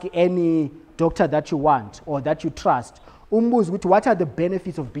or ask any doctor that you want or that you trust. What are the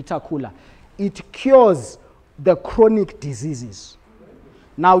benefits of bitter cooler? It cures the chronic diseases.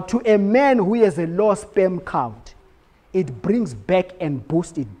 Now, to a man who has a low sperm count, it brings back and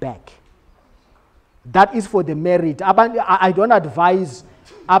boosts it back. That is for the married. I don't advise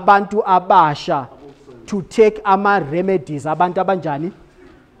abantu abasha to take ama remedies abantu abanjani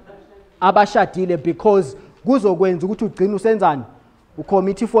abashadile, because kuzokwenza ukuthi ugcine usenzani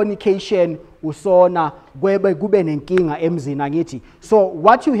ucommit fornication usona kube nenkinga emzini angithi. So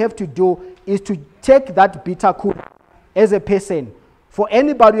what you have to do is to take that bitter cooler as a person. For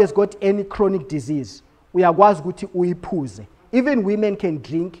anybody who has got any chronic disease, uyakwazi ukuthi uyiphuze Even women can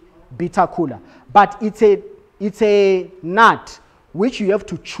drink bitter cooler, but it's a nut which you have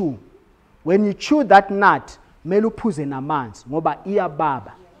to chew. When you chew that nut, mele uphuze namanzi ngoba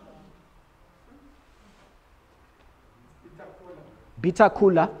iyababa. Bitter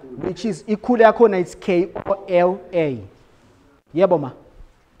cooler, which is ikula yakhona, it's KOLA. Yebo ma.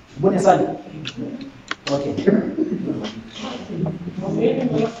 Bone sani. Okay.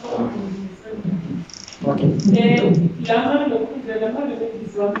 Okay.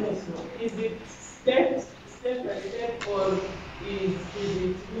 Is it step by step, or is it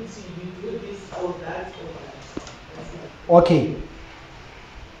you do this or that or that? Okay.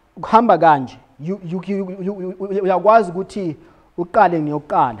 Kuhamba kanje. Uyakwazi ukuthi uqale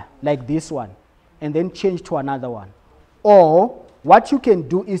ngeyokuqala like this one and then change to another one. Or what you can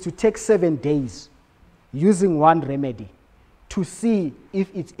do is to take 7 days using one remedy to see if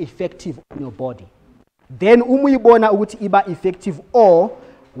it's effective on your body. Then umuyibona ukuthi iba effective. Or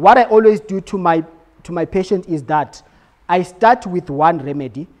what I always do to my patient is that I start with one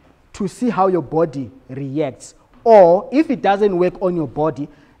remedy to see how your body reacts. Or if it doesn't work on your body,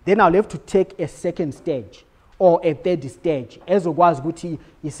 then I'll have to take a second stage or a third stage ezokwazi ukuthi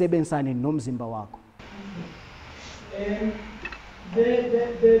isebenzisane nomzimba wakho.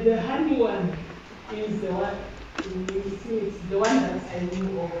 The honey one is the one, it's the one that I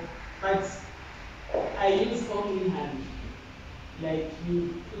knew of, but I use only honey. Like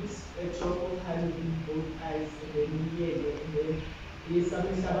you put a drop of honey in both eyes and then you hear it, and then there's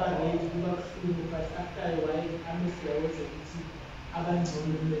something about it, but after a while, I'm also I did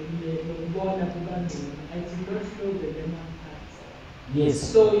not know the lemon part. Yes.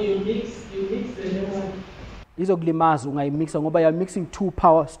 So you mix the lemon. Izokulimaza ungayimixa ngoba you're mixing two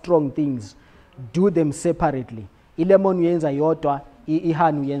power strong things. Do them separately. Ilemon uyenza yodwa,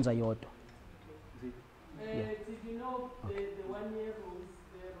 ihani uyenza yodwa. Did you know the 1 year rose,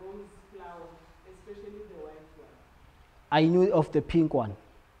 the rose flower, especially the white one? I knew of the pink one.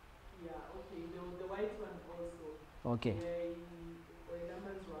 Yeah, okay. The white one also. Okay.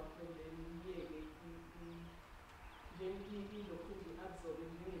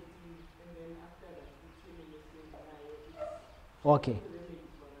 Okay.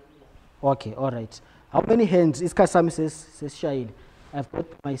 Okay, all right. How many hands? Iskasami says Shail. I've got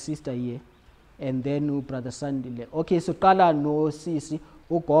my sister here, and then brother Sandile. Okay, so Kala no sisi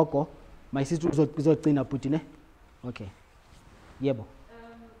ugogo. My sister uzogcina puti ne. Okay. Yebo.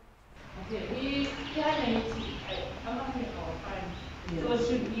 Okay, we have a meeting. I'm not here for a friend. So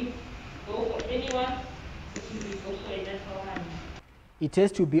should we go for anyone? Or should we go for a natural honey? It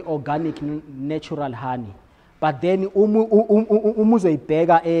has to be organic, natural honey. But then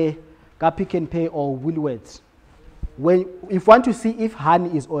uzoibheka ka Pick n Pay or Woolworths. If you want to see if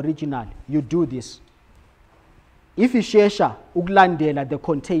honey is original, you do this. If you share ukulandela the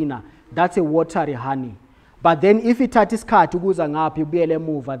container, that's a watery honey. But then if it is cut ukuza ngaphi ubuyele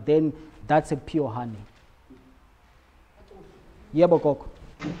emuva, then that's a pure honey. Yebo gogo.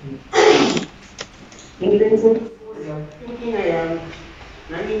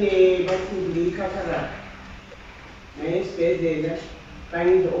 Esibhedlela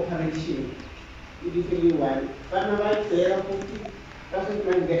kanye operation ibitheli one bana bayicela futhi basethi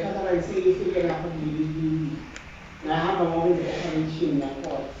manje ngekhathala iseyifike lapho ngilili nahamba ngobe operation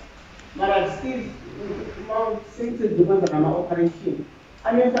nakhona mara still since dukwenza ngama-operation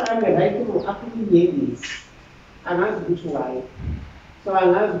amehlo ame right through akuyinyembezi angazi ukuthi why, so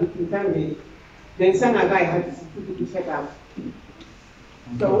angazi ukuthi mhlawumbe bengisangakayihathi sifuthi i-check up.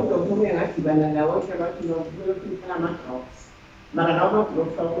 So udoktor uyangadibana lawo bathi lokufuna ama-drops mara lawo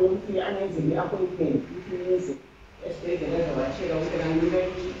ma-drops ukuthi angenze i-appointment ukuthi nize esibhedlela ezawatshela ukuthi kanginika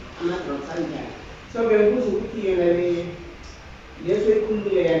ama-drops anjani. So bengibuza ukuthi yona leso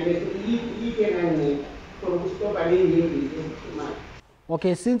ekhulumile yaleso iyike kanceda for ukustopa lenyembezi eziphumayo.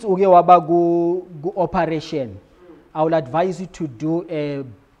 Okay, since uke waba ku-operation, I will advise you to do a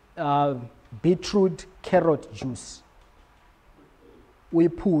beetroot carrot juice.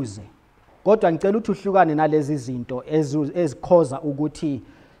 Uyiphuze. Kodwa ngicela ukuthi uhlukane nalezi zinto ezikhoza ukuthi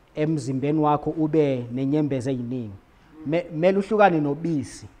emzimbeni wakho ube nenyembezi eziningi. Mele uhlukane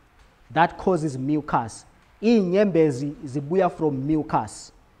nobisi. That causes mucus. Inyembezi zibuya from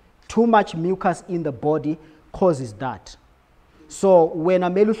mucus. Too much mucus in the body causes that. So wena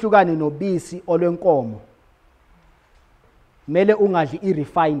mele uhlukane nobisi olwenkomo. Mele ungadli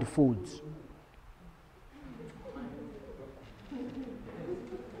i-refined foods.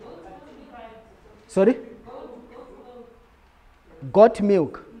 Sorry? Goat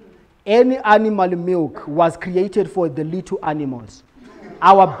milk. Any animal milk was created for the little animals.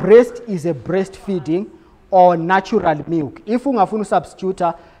 Our breast is a breastfeeding. or natural milk. If ungafuna substitute,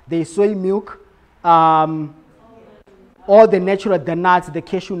 there is soy milk, or the natural, the nuts, the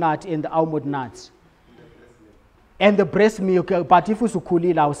cashew nut and the almond nuts. And the breast milk, but if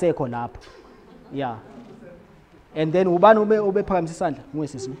usukhulile awusekho lapho. Yeah. And then ubani ube phakamise isandla nguwe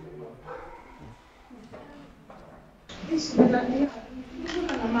sisi. Is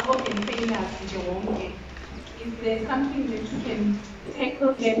there something that you can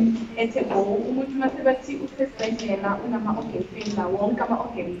tackle them at a go? Umuntu masebathi usesibhedlela unama-organ failure, wonke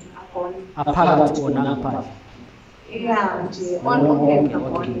ama-organs agone. Aphakathi ona ngaphandle. Yeah, nje, all organs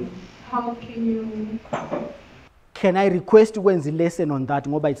agone. How can you... Can I request ukwenza lesson on that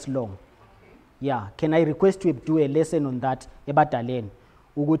ngoba it's long? Yeah, can I request to do a lesson on that ebadaleni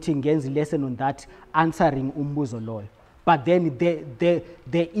ukuthi ngenze lesson on that answering umbuzo loyo. But then there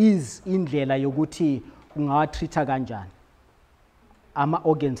is indlela yokuthi ungawatreata kanjani ama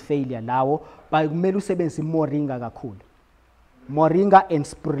organs failure lawo, but kumele usebenzise moringa kakhulu. Moringa and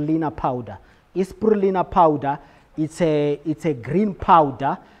spirulina powder. Spirulina powder, it's a green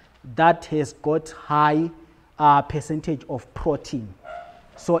powder that has got high percentage of protein.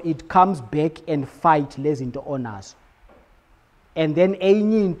 So it comes back and fight lezi into onazo. And then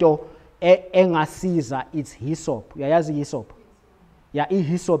enye into engasiza, it's hyssop. Uyayazi hyssop? Yeah,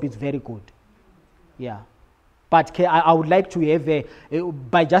 hyssop is very good. Yeah. But I would like to have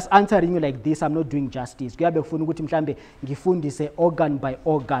by just answering you like this, I'm not doing justice. Kuyabe kufuna ukuthi mhlambe ngifundise organ by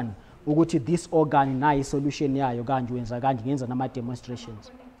organ ukuthi this organ nayi solution yayo kanje wenza kanje ngenza nama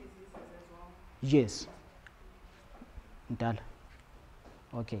demonstrations. Yes. Ndala.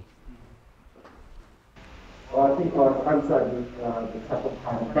 Okay. Well, I think I've answered the type of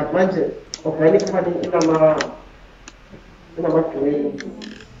farming. But manje, organic farming in our grains.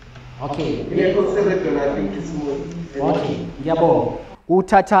 Okay. Yeah, considered, I think it's more. Okay. Yabo.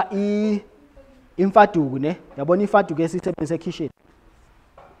 Uthatha imfaduku ne? Yabona imfaduku esisebenzisa kitchen.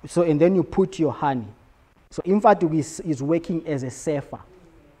 So and then you put your honey. So imfaduku is working as a safer.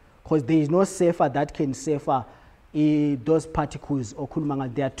 Because there is no safer that can safer those particles or kulumanga,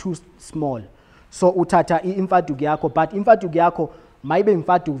 they are too small. So uthatha imfaduku yakho, but imfaduku yakho mayibe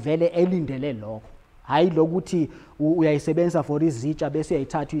imfaduku vele elindele lokho. Hayi lokuthi uyayisebenzisa for izitsha bese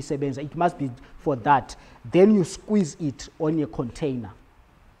uyayithatha uyisebenza. It must be for that. Then you squeeze it on a container.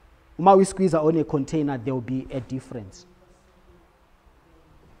 Uma we squeeze on a container, there will be a difference.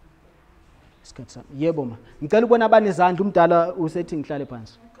 Yebo ma. Ngicela ukubona abanezandla umdala usethi ngihlale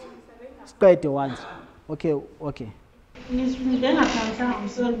phansi. Siqede once. Okay, okay. Ngisifundela ngaphansi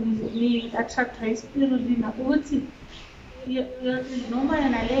so ni attract spirulina ukuthi noma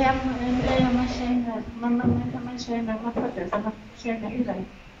yana le yamashayina amashayina ama-products amashayina ingane.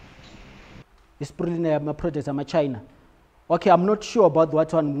 Spirulina yama-products ama-China. Okay, I'm not sure about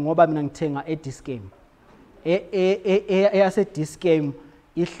what one ngoba mina ngithenga e-Discam. Eyase-Discam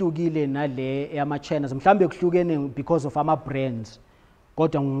ihlukile nale yama-China. Mhlambe kuhlukene because of ama-brands.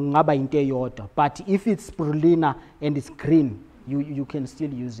 Kodwa ngaba into eyodwa. But if it's spirulina and it's green, you can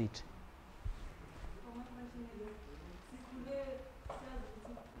still use it.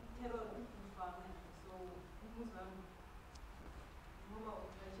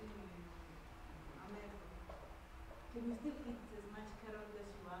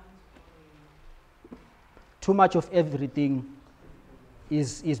 Too much of everything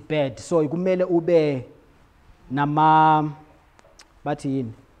is bad. So kumele ube nama but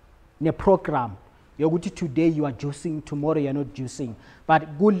in a program yokuthi today you are juicing, tomorrow you are not juicing.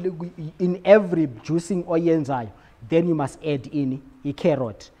 But good in every juicing oyenzayo, then you must add in a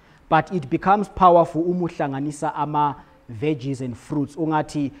carrot. But it becomes powerful umuhlanganisa ama veggies and fruits.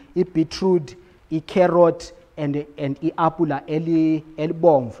 Ungathi I beetroot, I carrot and I apple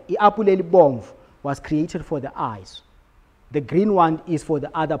elibomvu. I apple elibomvu was created for the eyes. The green one is for the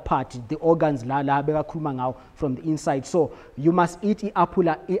other part, the organs la from the inside. So you must eat apple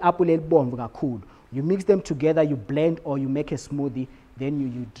elibomvu kakhulu. You mix them together, you blend or you make a smoothie, then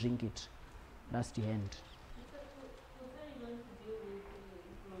you drink it. That's the end.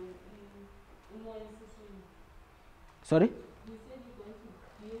 Sorry?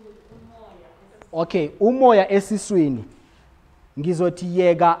 Okay, umoya esiswini. Ngizothi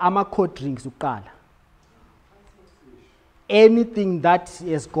yeka ama cold drinks uqala. Anything that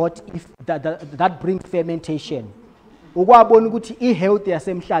has got that brings fermentation. Ukwabona ukuthi I health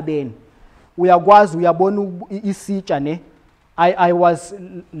yasemhlabeni. Uyakwazi uyabona isitsha ne. I was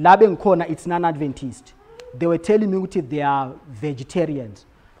labe ngikhona, it's non-Adventist. They were telling me ukuthi they are vegetarians.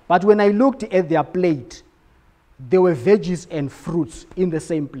 But when I looked at their plate, there were veggies and fruits in the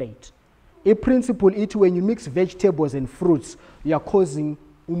same plate. A principle is when you mix vegetables and fruits, you are causing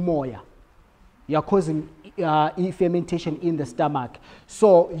umoya. You are causing fermentation in the stomach.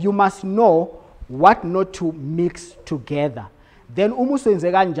 So you must know what not to mix together. Then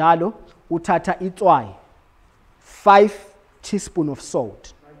umusenze kanjalo uthatha itswayi, 5 teaspoons of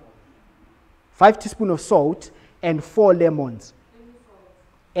salt. 5 teaspoons of salt and 4 lemons.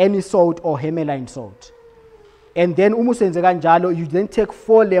 Any salt or Himalayan salt. And then umusenze kanjalo, you then take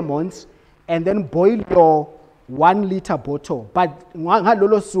 4 lemons and then boil your 1 liter bottle. But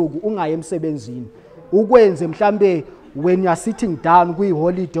ngalolo suku ungaye emsebenzini. Ukwenze mhlambe when you are sitting down kwi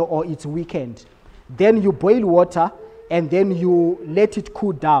holiday or it's weekend. Then you boil water and then you let it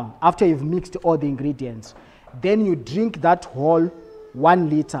cool down after you've mixed all the ingredients. Then you drink that whole 1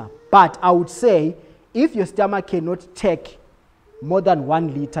 liter. But I would say if your stomach cannot take more than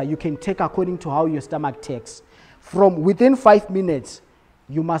 1 liter, you can take according to how your stomach takes. From within 5 minutes,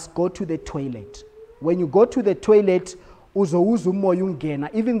 you must go to the toilet. When you go to the toilet,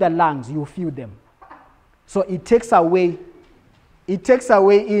 even the lungs, you feel them. So it takes away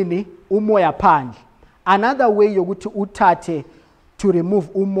ini umoya phandle. Another way yokuthi uthathe to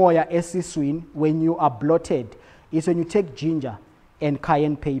remove umoya esiswini when you are bloated is when you take ginger and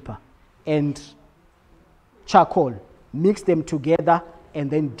cayenne pepper and charcoal, mix them together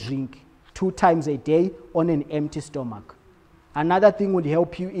and then drink 2 times a day on an empty stomach. Another thing would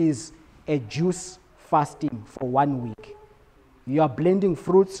help you is a juice fasting for 1 week. You are blending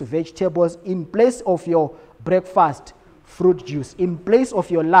fruits, vegetables. In place of your breakfast, fruit juice. In place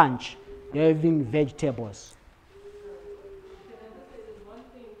of your lunch, you're having vegetables. There's one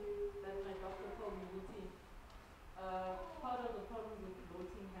thing that my doctor told me, Lucy. Part of the problem with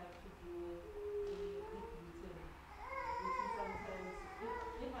bloating has to do with the gluten. Which is sometimes,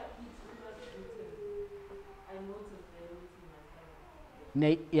 if I eat too much gluten, I notice that I eat in my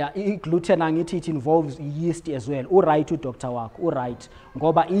stomach. Yeah, gluten angithi it involves yeast as well. Right to Dr. Wako, right.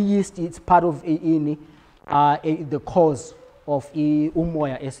 Ngoba yeast it's part of the cause of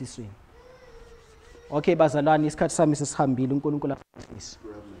umoya esiswini. Okay, bazalwane isikhathi sami sesihambile uNkulunkulu afundise.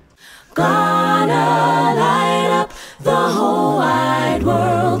 Gonna light up the whole wide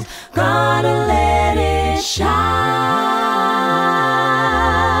world. Gonna let it shine.